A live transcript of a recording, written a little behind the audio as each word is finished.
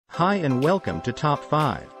Hi and welcome to Top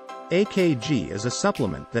 5. AKG is a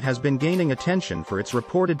supplement that has been gaining attention for its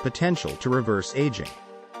reported potential to reverse aging.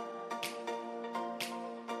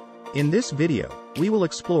 In this video, we will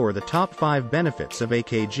explore the top 5 benefits of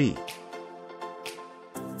AKG.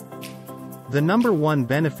 The number one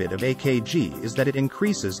benefit of AKG is that it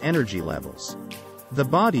increases energy levels. The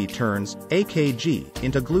body turns AKG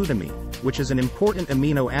into glutamine, which is an important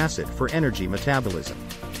amino acid for energy metabolism.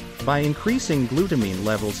 By increasing glutamine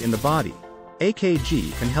levels in the body,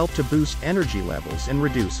 AKG can help to boost energy levels and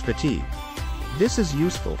reduce fatigue. This is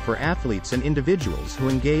useful for athletes and individuals who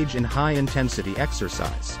engage in high-intensity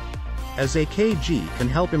exercise, as AKG can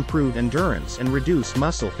help improve endurance and reduce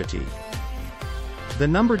muscle fatigue. The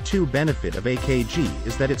number 2 benefit of AKG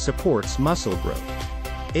is that it supports muscle growth.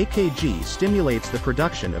 AKG stimulates the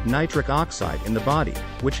production of nitric oxide in the body,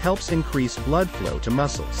 which helps increase blood flow to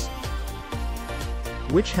muscles,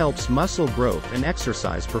 which helps muscle growth and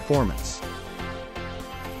exercise performance.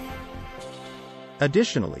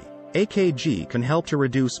 Additionally, AKG can help to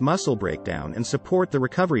reduce muscle breakdown and support the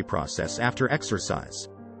recovery process after exercise.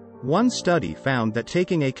 One study found that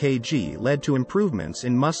taking AKG led to improvements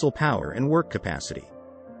in muscle power and work capacity.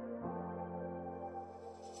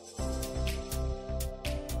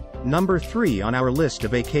 Number 3 on our list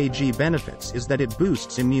of AKG benefits is that it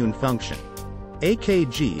boosts immune function.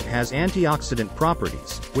 AKG has antioxidant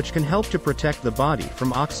properties, which can help to protect the body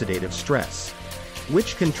from oxidative stress,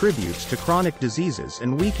 which contributes to chronic diseases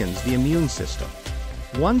and weakens the immune system.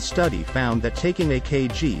 One study found that taking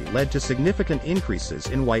AKG led to significant increases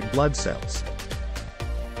in white blood cells.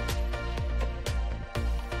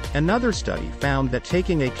 Another study found that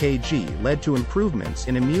taking AKG led to improvements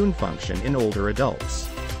in immune function in older adults.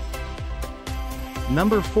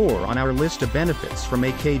 Number 4 on our list of benefits from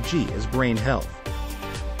AKG is brain health.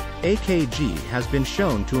 AKG has been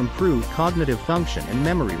shown to improve cognitive function and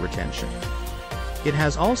memory retention. It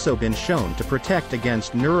has also been shown to protect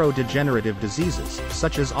against neurodegenerative diseases,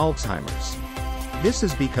 such as Alzheimer's. This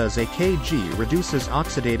is because AKG reduces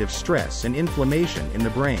oxidative stress and inflammation in the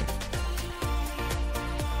brain.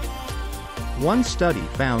 One study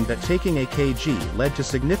found that taking AKG led to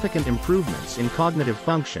significant improvements in cognitive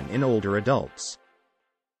function in older adults.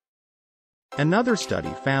 Another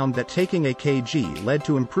study found that taking AKG led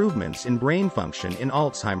to improvements in brain function in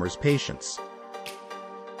Alzheimer's patients.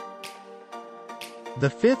 The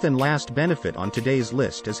fifth and last benefit on today's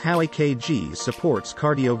list is how AKG supports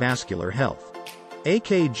cardiovascular health.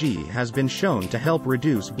 AKG has been shown to help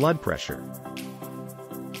reduce blood pressure.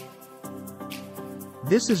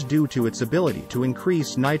 This is due to its ability to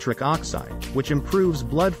increase nitric oxide, which improves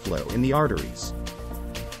blood flow in the arteries.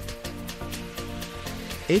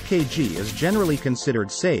 AKG is generally considered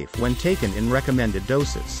safe when taken in recommended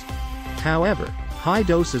doses. However, high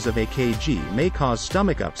doses of AKG may cause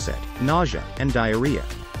stomach upset, nausea, and diarrhea.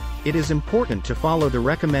 It is important to follow the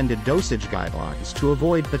recommended dosage guidelines to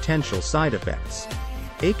avoid potential side effects.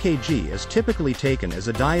 AKG is typically taken as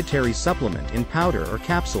a dietary supplement in powder or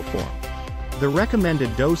capsule form. The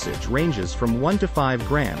recommended dosage ranges from 1 to 5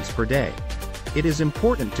 grams per day. It is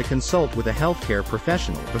important to consult with a healthcare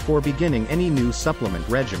professional before beginning any new supplement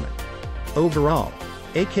regimen. Overall,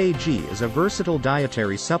 AKG is a versatile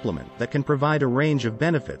dietary supplement that can provide a range of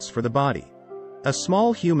benefits for the body. A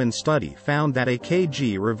small human study found that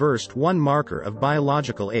AKG reversed one marker of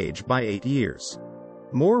biological age by 8 years.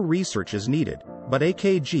 More research is needed, but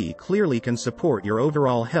AKG clearly can support your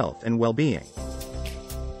overall health and well-being.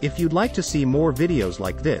 If you'd like to see more videos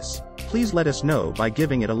like this, please let us know by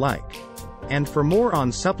giving it a like. And for more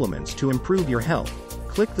on supplements to improve your health,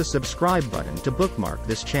 click the subscribe button to bookmark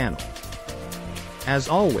this channel. As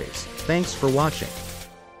always, thanks for watching.